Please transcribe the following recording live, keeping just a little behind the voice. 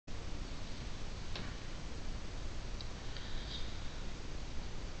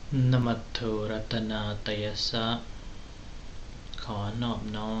นมัตถุรัตนาตยสะขอนอบ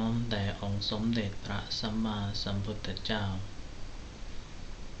น้อมแด่องค์สมเด็จพระสัมมาสัมพุทธเจ้า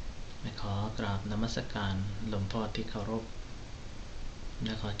และขอกราบนมัสการหลวงพ่อที่เคารพแล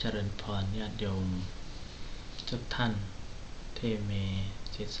ะขอเจริญพรญาติโยมทุกท่านที่มี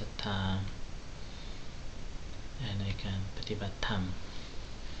จิตศรัทธาในการปฏิบัติธรรม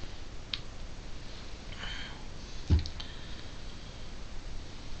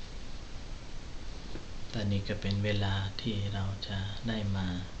ตอนนี้ก็เป็นเวลาที่เราจะได้มา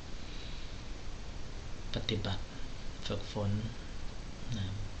ปฏิบัติฝึกฝน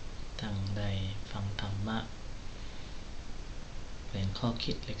ทั้งได้ฟังธรรมะเป็นข้อ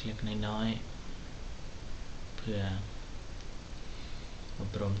คิดเล็กๆน้อยๆเพื่ออบ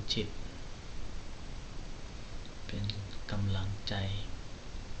รมจิตเป็นกำลังใจ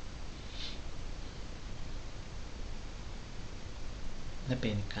และเ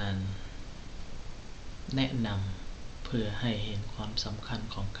ป็นการแนะนำเพื่อให้เห็นความสำคัญ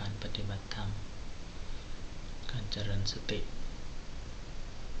ของการปฏิบัติธรรมการเจริญสติ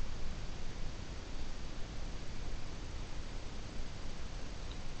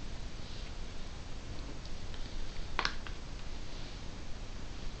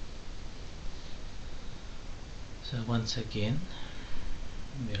So once again,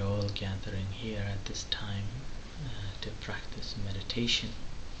 we're all gathering here at this time to practice meditation.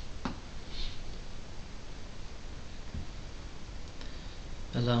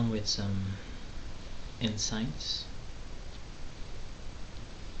 Along with some insights,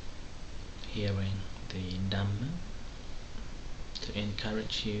 hearing the Dhamma to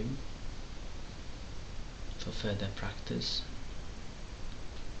encourage you for further practice.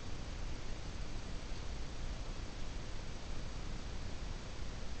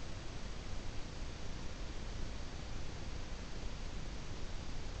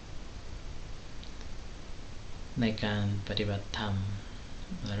ในการปฏิบัติธรรม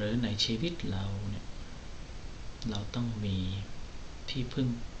หรือในชีวิตเราเนี่ยเราต้องมีที่พึ่ง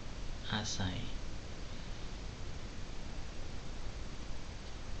อาศัย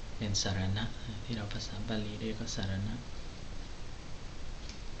เป็นสารณะที่เราภาษาบาลีเรียกว่าสารณะ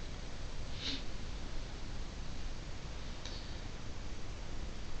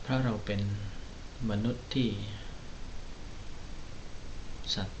เพราะเราเป็นมนุษย์ที่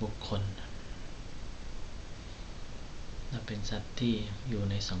สัตว์บุคคลเราเป็นสัตว์ที่อยู่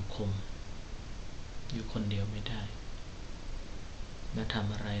ในสังคมอยู่คนเดียวไม่ได้และท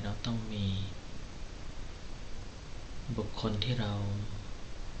ำอะไรเราต้องมีบุคคลที่เรา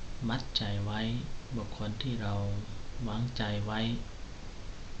มัดใจไว้บุคคลที่เราวางใจไว้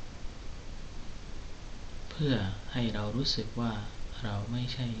เพื่อให้เรารู้สึกว่าเราไม่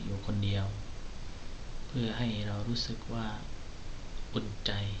ใช่อยู่คนเดียวเพื่อให้เรารู้สึกว่าอุ่นใ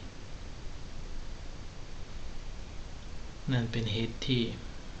จนั่นเป็นเหตุที่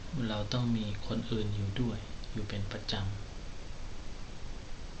เราต้องมีคนอื่นอยู่ด้วยอยู่เป็นประจำ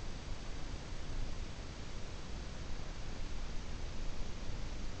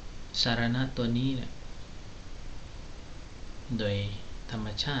สารณะตัวนี้เนี่ยโดยธรรม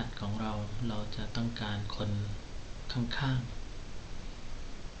ชาติของเราจะต้องการคนข้าง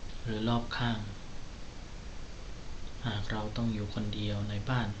ๆหรือรอบข้างหากเราต้องอยู่คนเดียวใน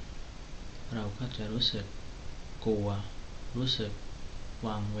บ้านเราก็จะรู้สึกกลัวรู้สึกว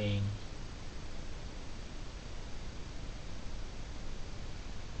างเวง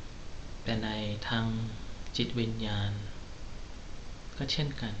แต่ในทางจิตวิญญาณก็เช่น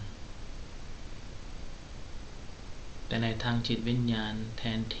กันแต่ในทางจิตวิญญาณแท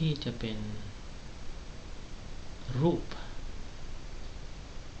นที่จะเป็นรูป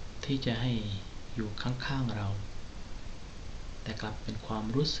ที่จะให้อยู่ข้างๆเราแต่กลับเป็นความ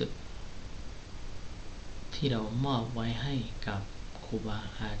รู้สึกที่เรามอบไว้ให้กับครูบา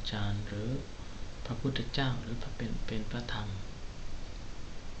อาจารย์หรือพระพุทธเจ้าหรือเป็นพระธรรม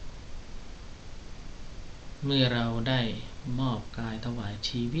เมื่อเราได้มอบกายถวาย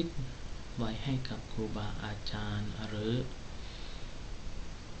ชีวิตไว้ให้กับครูบาอาจารย์หรือ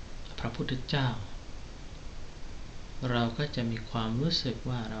พระพุทธเจ้าเราก็จะมีความรู้สึก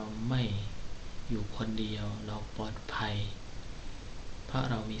ว่าเราไม่อยู่คนเดียวเราปลอดภัยเพราะ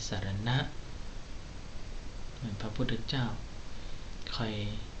เรามีสรณะเหมือนพระพุทธเจ้าคอย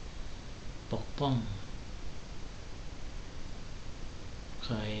ปกป้องค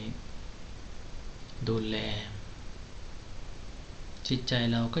อยดูแลจิตใจ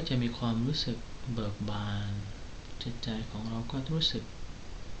เราก็จะมีความรู้สึกเบิกบานจิตใจของเราก็รู้สึก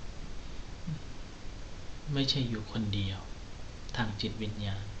ไม่ใช่อยู่คนเดียวทางจิตวิญญ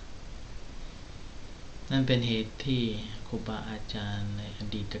าณ นั่นเป็นเหตุที่ครูบาอาจารย์ในอ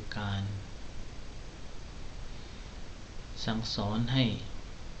ดีตการสั่งสอนให้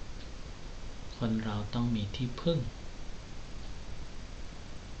คนเราต้องมีที่พึ่ง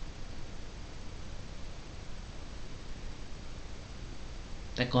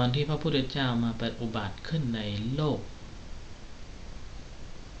แต่ก่อนที่พระพุทธเจ้ามาปฏิอุบัติขึ้นในโลก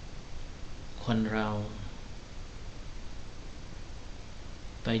คนเรา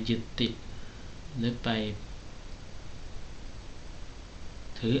ไปยึดติดหรือไป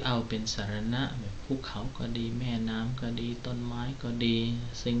ถือเอาเป็นสารณะแบบภูเขาก็ดีแม่น้ำก็ดีต้นไม้ก็ดี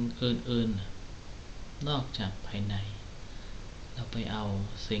สิ่งอื่นๆนอกจากภายในเราไปเอา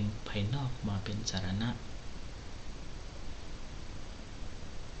สิ่งภายนอกมาเป็นสารณะ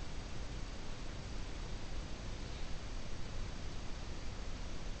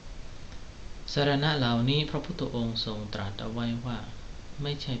สารณะเหล่านี้พระพุทธองค์ทรงตรัสเอาไว้ว่าไ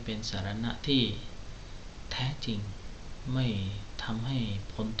ม่ใช่เป็นสารณะที่แท้จริงไม่ทำให้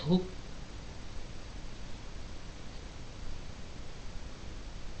พ้นทุกข์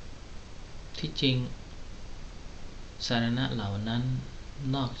ที่จริงสารณะเหล่านั้น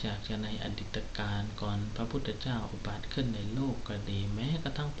นอกจากจะในอดีตการก่อนพระพุทธเจ้าอุบัติขึ้นในโลกก็ดีแม้กร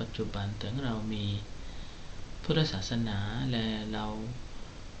ะทั่งปัจจุบันถึงเรามีพุทธศาสนาและเรา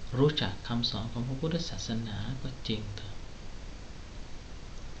รู้จักคำสอนของพระพุทธศาสนาก็จริงเถอะ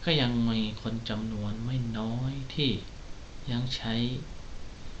ก็ยังมีคนจำนวนไม่น้อยที่ยังใช้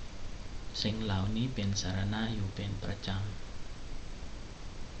สิ่งเหล่านี้เป็นสารณะอยู่เป็นประจำ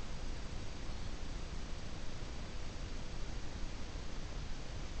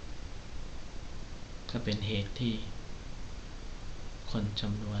ก็เป็นเหตุที่คนจ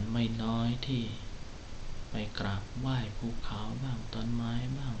ำนวนไม่น้อยที่ไปกราบไหว้ภูเขาบ้างต้นไม้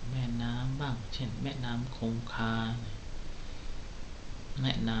บ้างแม่น้ำบ้างเช่นแม่น้ำคงคาแ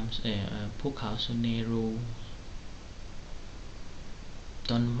ม่น้ำภูเขาสุเนรู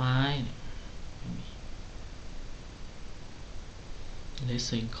ต้นไม้หรือ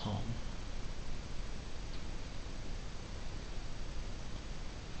สิ่งของ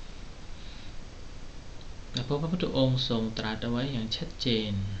แต่พระพุทธองค์ทรงตรัสเอาไว้อย่างชัดเจ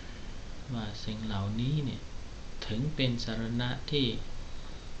นว่าสิ่งเหล่านี้เนี่ยถึงเป็นสารณะที่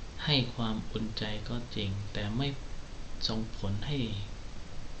ให้ความอุ่นใจก็จริงแต่ไม่ส่งผลให้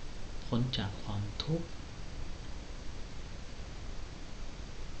พ้นจากความทุกข์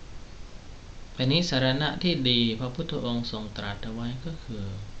แต่นี้สารณะที่ดีพระพุทธองค์ทรงตรัสเอาไว้ก็คือ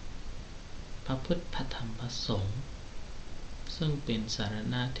พระพุทธพระธรรมพระสงฆ์ซึ่งเป็นสาร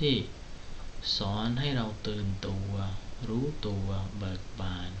ณะที่สอนให้เราตื่นตัวรู้ตัวเบิกบ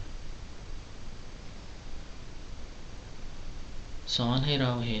านสอนให้เร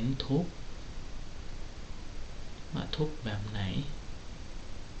าเห็นทุกข์ว่าทุกข์แบบไหน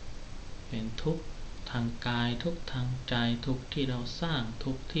เป็นทุกข์ทางกายทุกข์ทางใจทุกข์ที่เราสร้าง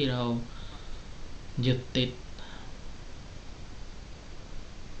ทุกข์ที่เรายึดติด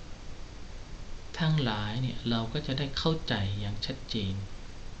ทั้งหลายเนี่ยเราก็จะได้เข้าใจอย่างชัดเจน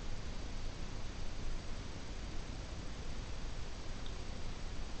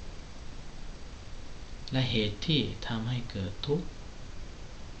และเหตุที่ทำให้เกิดทุกข์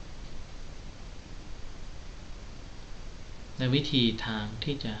และวิธีทาง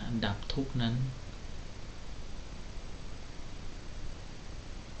ที่จะดับทุกข์นั้น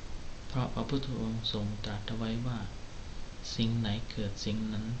เพราะพระพุทธองค์ทรงตรัสไว้ว่าสิ่งไหนเกิดสิ่ง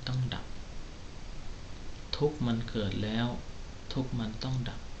นั้นต้องดับทุกข์มันเกิดแล้วทุกข์มันต้อง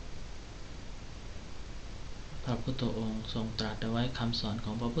ดับพระพุทธองค์ทรงตรัสไว้คำสอนข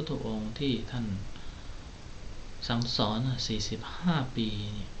องพระพุทธองค์ที่ท่านสั่งสอน45 ปี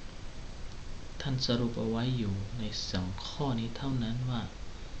เนี่ยท่านสรุปเอาไว้อยู่ใน2 ข้อนี้เท่านั้นว่า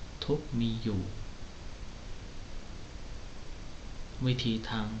ทุกข์มีอยู่วิธี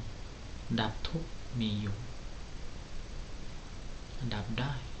ทางดับทุกข์มีอยู่ดับไ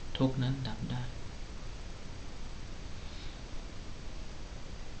ด้ทุกข์นั้นดับได้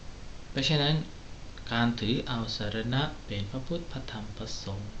เพราะฉะนั้นการถือเอาสรณะเป็นพระพุทธพระธรรมพระส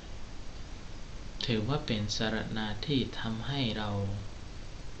งฆ์ถือว่าเป็นสรณะที่ทำให้เรา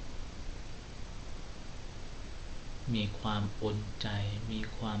มีความอุ่นใจมี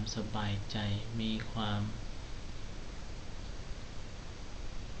ความสบายใจมีความ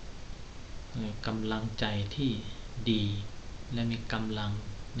กำลังใจที่ดีและมีกำลัง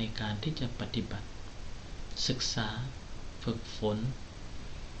ในการที่จะปฏิบัติศึกษาฝึกฝน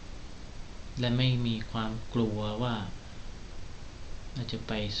และไม่มีความกลัวว่าจะไ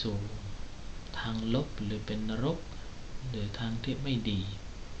ปสู่ทางลบหรือเป็นนรกหรือทางที่ไม่ดี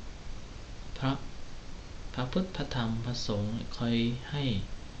เพราะพระพุทธพระธรรมพระสงฆ์คอยให้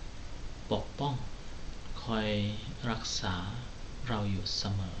ปกป้อง คอยรักษาเราอยู่เส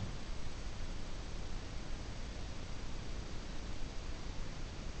มอ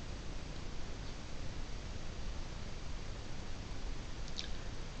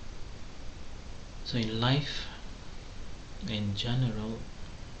So in life in general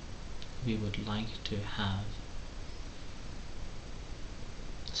we would like to have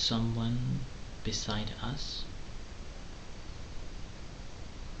someone beside us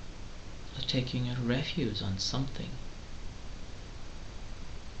or taking a refuge on something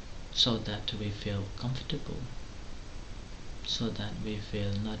so that we feel comfortable, so that we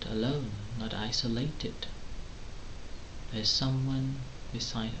feel not alone, not isolated. There's someone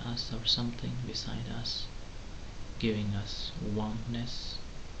beside us or something beside us giving us warmness,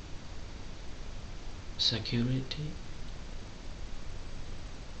 security.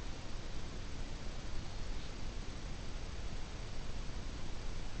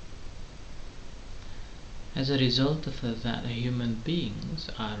 As a result of that, human beings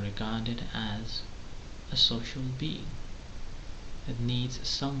are regarded as a social being that needs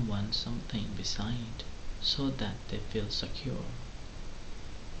someone, something beside, so that they feel secure.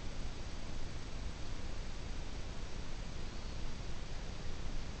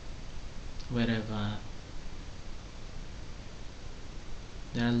 Wherever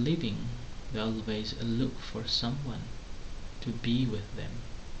they are living, they always look for someone to be with them.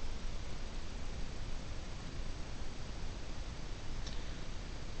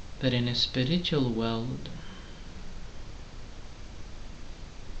 But in a spiritual world,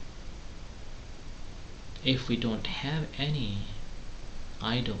 if we don't have any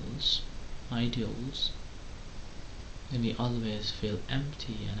ideals, then we always feel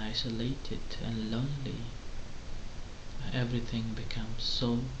empty and isolated and lonely. Everything becomes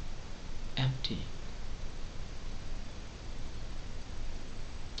so empty.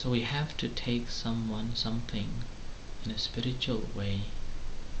 So we have to take someone, something in a spiritual way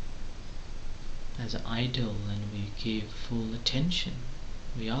as an idol, and we give full attention.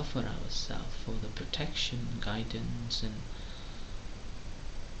 We offer ourselves for the protection, guidance and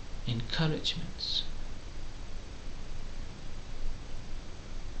encouragements.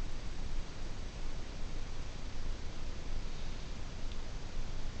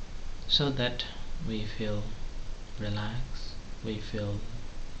 So that we feel relaxed, we feel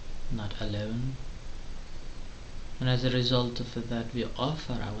not alone, and as a result of that we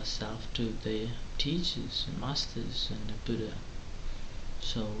offer ourselves to the teachers and masters and the Buddha,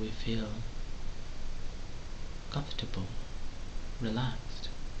 so we feel comfortable, relaxed.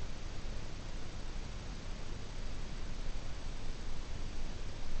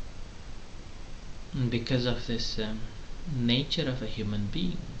 And because of this nature of a human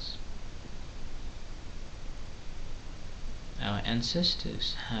beings, our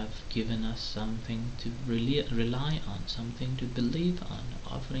ancestors have given us something to rely on, something to believe on,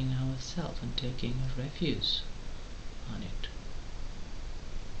 offering ourselves and taking refuge on it.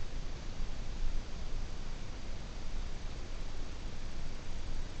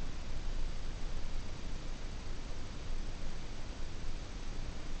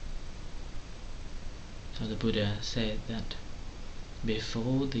 So the Buddha said that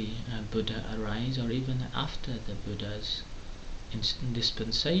before the Buddha arise, or even after the Buddha's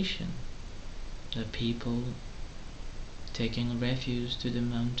dispensation, the people taking refuge to the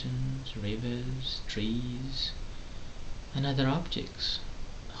mountains, rivers, trees and other objects,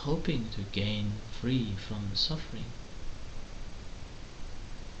 hoping to gain free from suffering.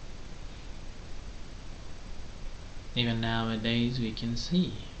 Even nowadays we can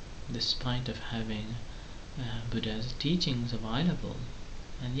see, despite of having Buddha's teachings available,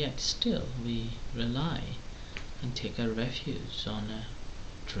 and yet still we rely and take a refuge on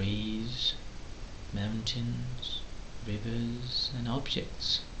trees, mountains, rivers and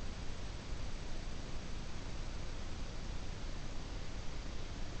objects.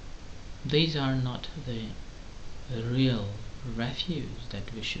 These are not the real refuge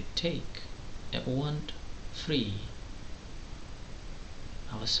that we should take. That won't free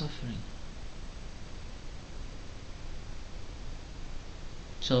our suffering.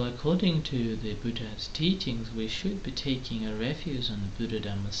 So according to the Buddha's teachings, we should be taking a refuge on the Buddha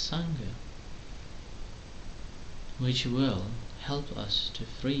Dhamma Sangha, which will help us to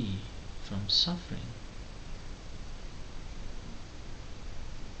free from suffering.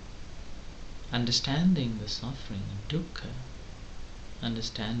 Understanding the suffering, dukkha,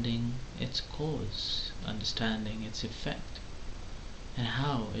 understanding its cause, understanding its effect, and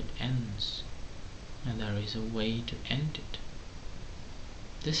how it ends, and there is a way to end it.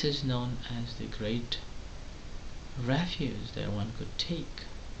 This is known as the great refuge that one could take.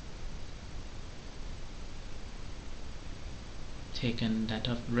 taken that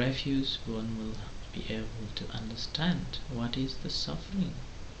of refuge, one will be able to understand what is the suffering,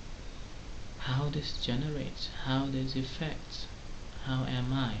 how this generates, how this affects, how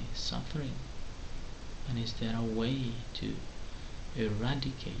am I suffering, and is there a way to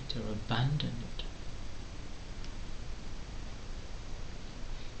eradicate or abandon it?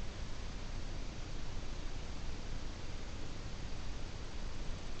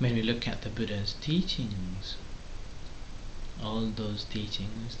 When we look at the Buddha's teachings, all those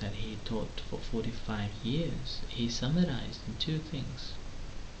teachings that he taught for 45 years, he summarized in two things.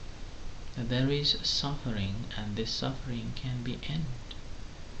 That there is suffering, and this suffering can be ended,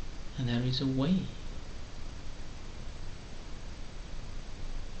 and there is a way.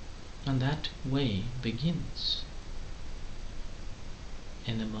 And that way begins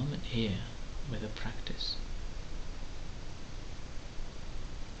in the moment here with a practice.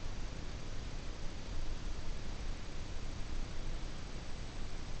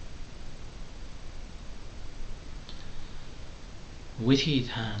 Vithi วิธี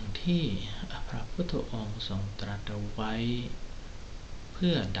ทางที่พระพุทธองค์ทรงตรัสเอาไว้เ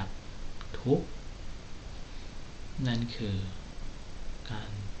พื่อดับทุกข์นั่นคือกา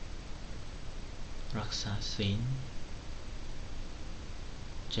รรักษาศีล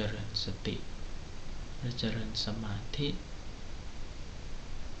เจริญสติและเจริญสมาธิ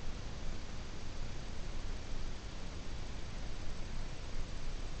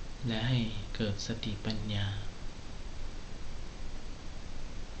และให้เกิดสติปัญญา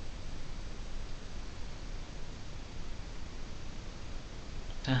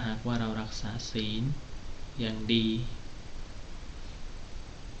ถ้าหากว่าเรารักษาศีลอย่างดี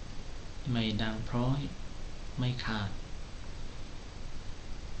ไม่ด่างพร้อยไม่ขาด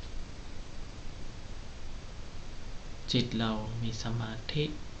จิตเรามีสมาธิ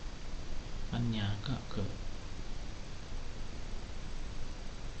ปัญญาก็เกิด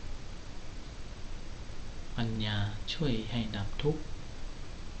ปัญญาช่วยให้ดับทุกข์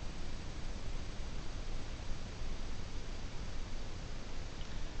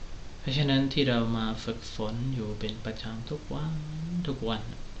เพราะฉะนั้นที่เรามาฝึกฝนอยู่เป็นประจำทุกวัน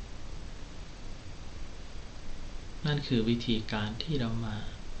นั่นคือวิธีการที่เรามา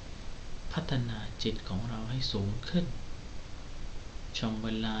พัฒนาจิตของเราให้สูงขึ้นช่วงเว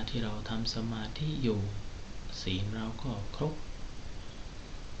ลาที่เราทำสมาธิอยู่ศีลเราก็ครบ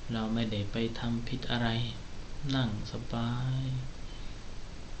เราไม่ได้ไปทำผิดอะไรนั่งสบาย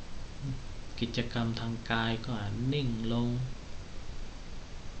กิจกรรมทางกายก็นิ่งลง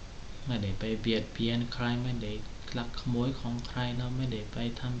ไม่ได้ไปเบียดเบียนใครไม่ได้ลักขโมยของใครเราไม่ได้ไป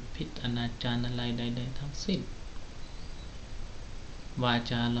ทำผิดอนาจารอะไรใดๆทั้งสิ้นวา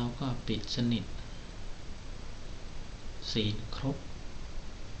จาเราก็ปิดสนิทศีลครบ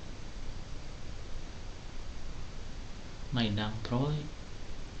ไม่ดังพร้อย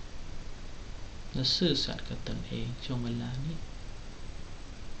และซื่อสัตย์กับตนเองช่วงเวลานี้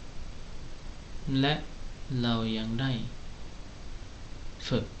และเรายังได้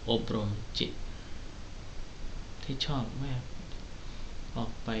ฝึกอบรมจิตที่ชอบแวบออ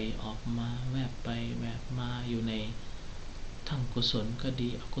กไปออกมาแวบไปแวบมาอยู่ในทั้งกุศลก็ดี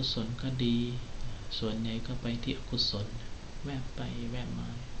อกุศลก็ดีส่วนใหญ่ก็ไปที่อกุศลแวบไปแวบมา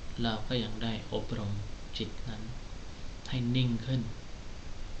เราก็ยังได้อบรมจิตนั้นให้นิ่งขึ้น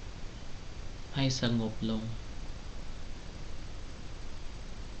ให้สงบลง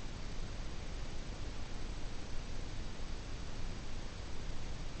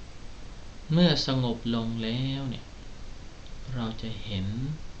เมื่อสงบลงแล้วเนี่ยเราจะเห็น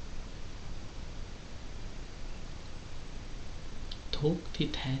ทุกข์ที่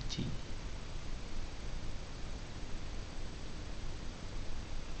แท้จริง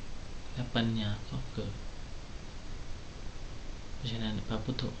และปัญญาก็เกิดเพราะฉะนั้นพระ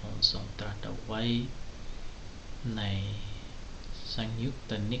พุทธองค์ทรงตรัสเอาไว้ในสังยุต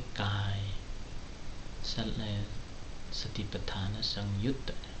ตนิกายสติปัฏฐานสังยุต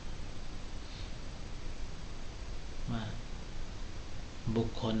ตว่าบุค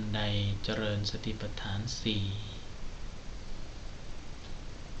คลใดเจริญสติปัฏฐานสี่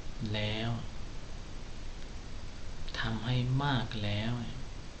แล้วทำให้มากแล้ว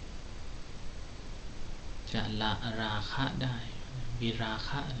จะละราคะได้วิราค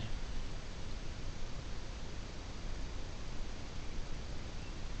ะ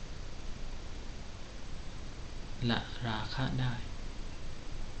ละราคะได้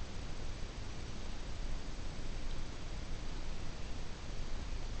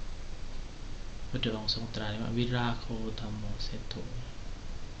พระองค์ทรงตรัสว่าวิราโคธัมโมเสโธ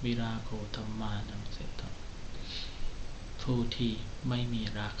วิราโคธัมมานังเสโธผู้ที่ไม่มี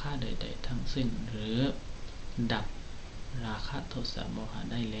ราคะใดๆทั้งสิ้นหรือดับ ราคะโทสะโมหะ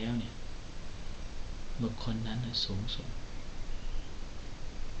ได้แล้วเนี่ยบุคคลนั้นสูงส่ง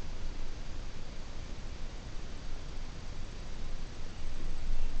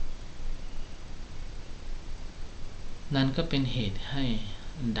นั่นก็เป็นเหตุให้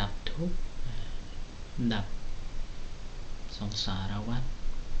ดับทุกข์ดับสงสารวัฏ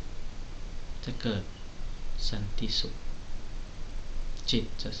จะเกิดสันติสุขจิต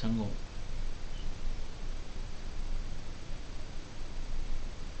จะสงบ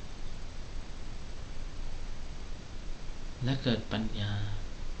และเกิดปัญญา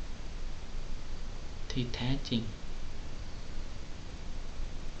ที่แท้จริง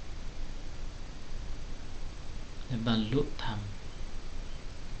และบรรลุธรรม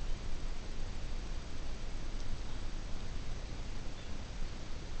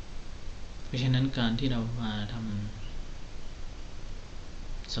เพราะฉะนั้นการที่เรามาท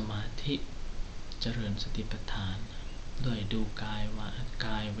ำสมาธิเจริญสติปัฏฐานด้วยดูกายว่าก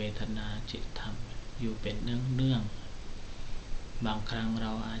ายเวทนาจิตธรรมอยู่เป็นเนื่องบางครั้งเร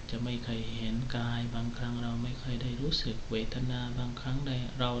าอาจจะไม่เคยเห็นกายบางครั้งเราไม่เคยได้รู้สึกเวทนาบางครั้ง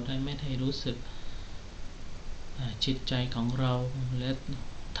เราได้ไม่ได้รู้สึกจิตใจของเราและ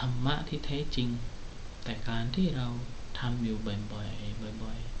ธรรมะที่แท้จริงแต่การที่เราทำอยู่บ่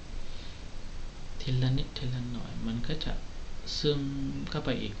อยๆทีละนิดทีละหน่อยมันก็จะซึมเข้าไป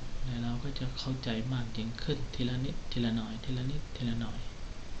อีกและเราก็จะเข้าใจมากยิ่งขึ้นทีละนิดทีละหน่อยทีละนิดทีละหน่อย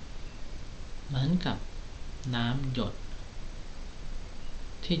เหมือนกับน้ำหยด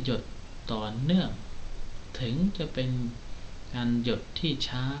ที่หยดต่อเนื่องถึงจะเป็นการหยดที่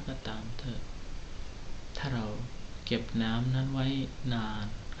ช้าก็ตามเถอะถ้าเราเก็บน้ำนั้นไว้นาน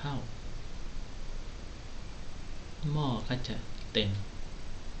เข้าหม้อก็จะเต็ม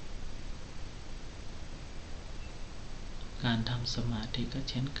การทำสมาธิก็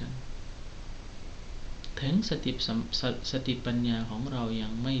เช่นกันถึงสติปัญญาของเรายั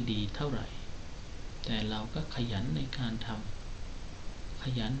งไม่ดีเท่าไหร่แต่เราก็ขยันในการทำข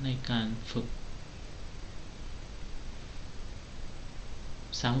ยันในการฝึก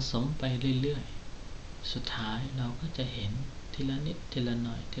สังสมไปเรื่อยๆสุดท้ายเราก็จะเห็นทีละนิดทีละห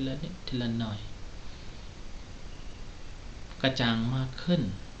น่อยทีละนิดทีละหน่อยกระจ่างมากขึ้น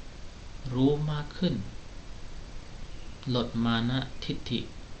รู้มากขึ้นลดมานะทิฏฐิ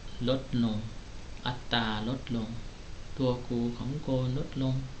ลดลงอัตตาลดลงตัวกูของโกลดล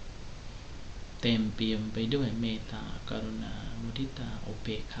งเต็มเปี่ยมไปด้วยเมตตากรุณามุทิตาอุเบ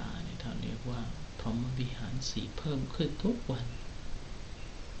กขาเนี่ยท่านเรียกว่าพรหมวิหารสี่เพิ่มขึ้นทุกวัน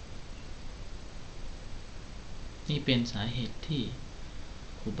นี่เป็นสาเหตุที่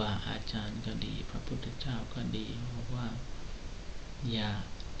ครูบาอาจารย์ก็ดีพระพุทธเจ้าก็ดีบอกว่าอย่า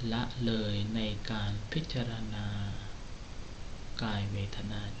ละเลยในการพิจารณากายเวท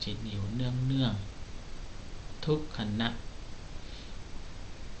นาจิตอยู่เนื่องทุกขณะ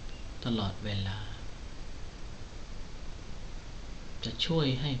ตลอดเวลาจะช่วย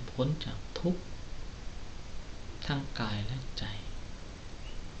ให้พ้นจากทุกข์ทั้งกายและใจ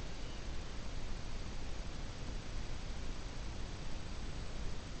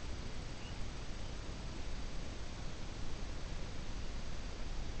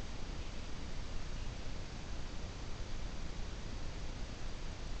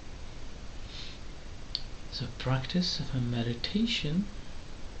So practice of a meditation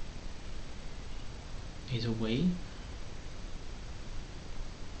is a way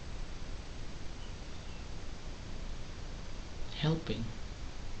helping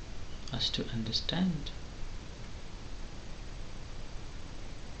us to understand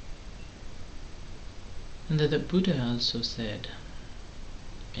and that the Buddha also said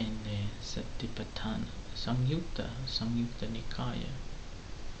in the Satipatthana Samyutta Nikaya.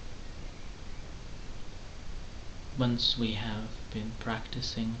 Once we have been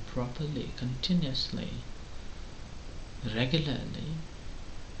practicing properly, continuously, regularly,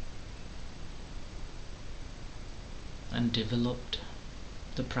 and developed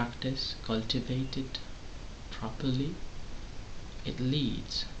the practice, cultivated properly, it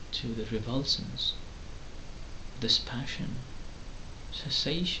leads to the revulsions, dispassion,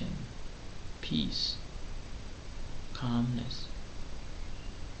 cessation, peace, calmness,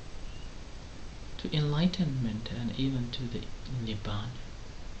 to enlightenment and even to the Nibbana.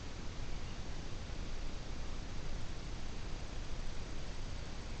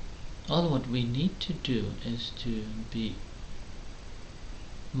 All what we need to do is to be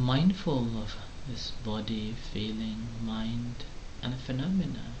mindful of this body, feeling, mind, and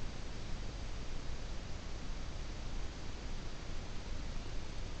phenomena.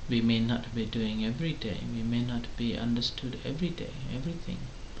 We may not be doing every day, we may not be understood every day, everything,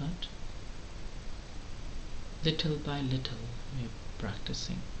 but Little by little we are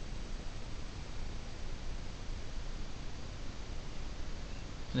practicing.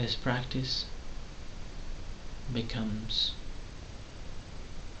 This practice becomes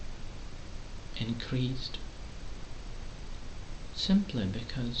increased simply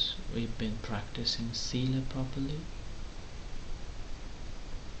because we've been practicing sila properly,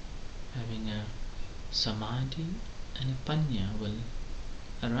 having a samadhi and a panya will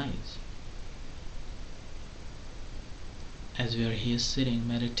arise. As we are here sitting,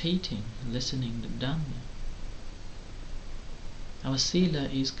 meditating, listening to Dhamma, our sila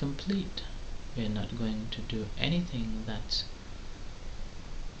is complete. We are not going to do anything that's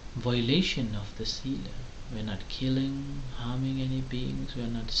violation of the sila. We are not killing, harming any beings, we are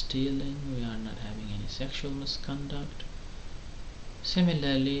not stealing, we are not having any sexual misconduct.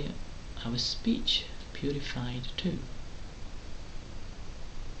 Similarly, our speech purified too.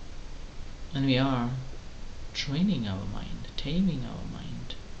 And we are training our mind, taming our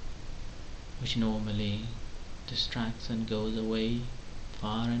mind, which normally distracts and goes away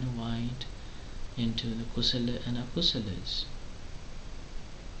far and wide into the kusala and akusalas.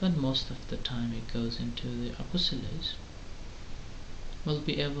 But most of the time it goes into the akusalas. We'll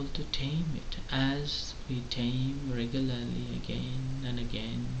be able to tame it as we tame regularly again and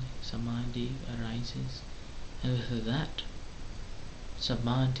again. Samadhi arises, and with that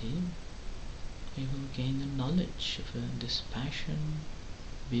samadhi we will gain the knowledge of dispassion,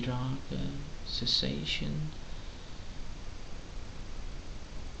 viraga, cessation,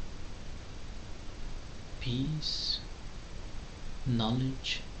 peace,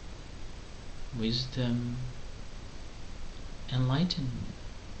 knowledge, wisdom, enlightenment,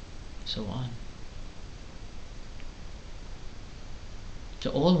 so on.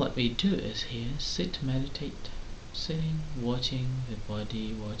 So all what we do is here sit, meditate, sitting, watching the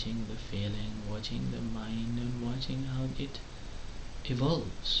body, watching the feeling, watching the mind, and watching how it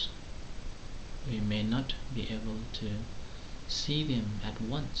evolves. We may not be able to see them at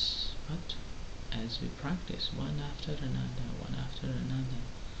once, but as we practice one after another,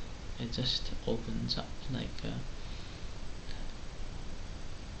 it just opens up like a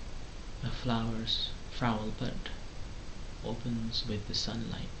flower bud opens with the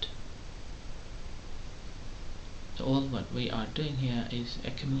sunlight. So all what we are doing here is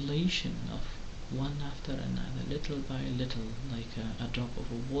accumulation of one after another, little by little, like a drop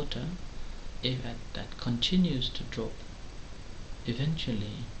of water. If that continues to drop,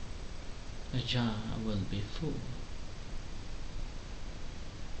 eventually a jar will be full.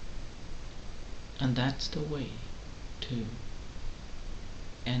 And that's the way to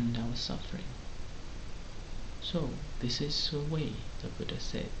end our suffering. So this is the way the Buddha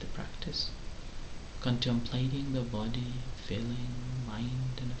said to practice, contemplating the body, feeling,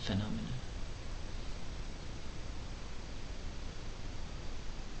 mind, and phenomena.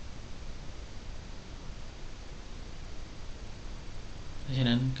เพราะฉะ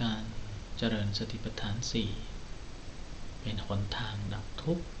นั้นการเจริญสติปัฏฐาน4เป็นหนทางดับ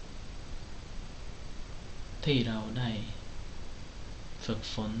ทุกข์ที่เราได้ฝึก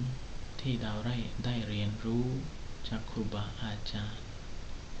ฝนที่เราได้เรียนรู้จากครูบาอาจารย์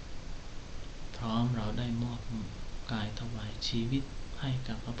พร้อมเราได้มอบกายถวายชีวิตให้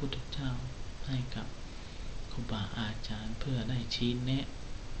กับพระพุทธเจ้าให้กับครูบาอาจารย์เพื่อได้ชี้แนะ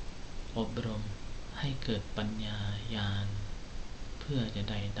อบรมให้เกิดปัญญาญาณเพื่อจะ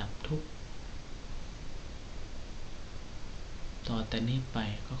ได้ดับทุกข์ต่อแต่นี้ไป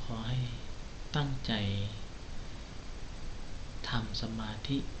ก็ขอให้ตั้งใจทำสมา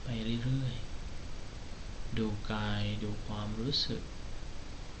ธิไปเรื่อยๆดูกายดูความรู้สึก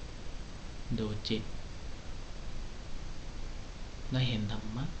ดูจิตและเห็นธร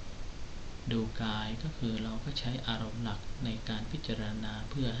รมะดูกายก็คือเราก็ใช้อารมณ์หลักในการพิจารณา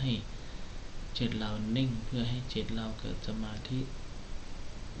เพื่อให้จิตเรานิ่งเพื่อให้จิตเราเกิดสมาธิ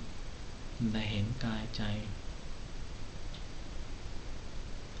ได้เห็นกายใจ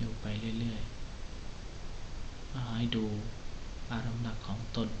อยู่ไปเรื่อยๆให้ดูอารมณ์หลักของ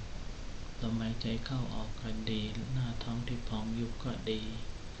ตนลมหายใจเข้าออกก็ดีหน้าท้องที่พองยุบก็ดี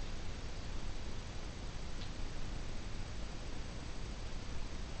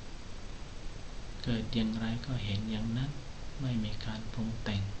เกิดอย่างไรก็เห็นอย่างนั้นไม่มีการปรุงแ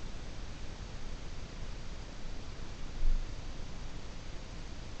ต่ง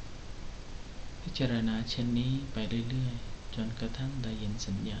พิจารณาเช่นนี้ไปเรื่อยๆจนกระทั่งได้ยิน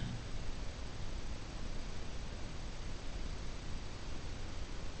สัญญาณ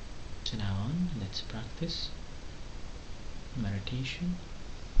So now on, let's practice meditation,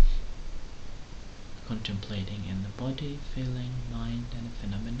 contemplating in the body, feeling, mind, and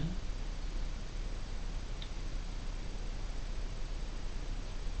phenomena.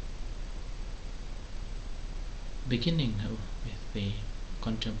 beginning with the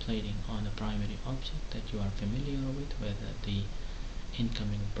contemplating on the primary object that you are familiar with, whether the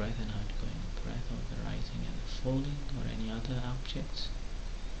incoming breath and outgoing breath, or the rising and the falling, or any other objects,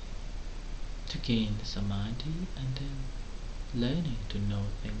 to gain the samadhi, and then learning to know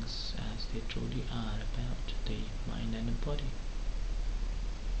things as they truly are about the mind and the body.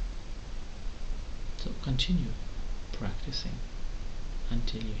 So continue practicing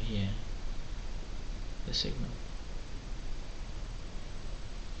until you hear the signal.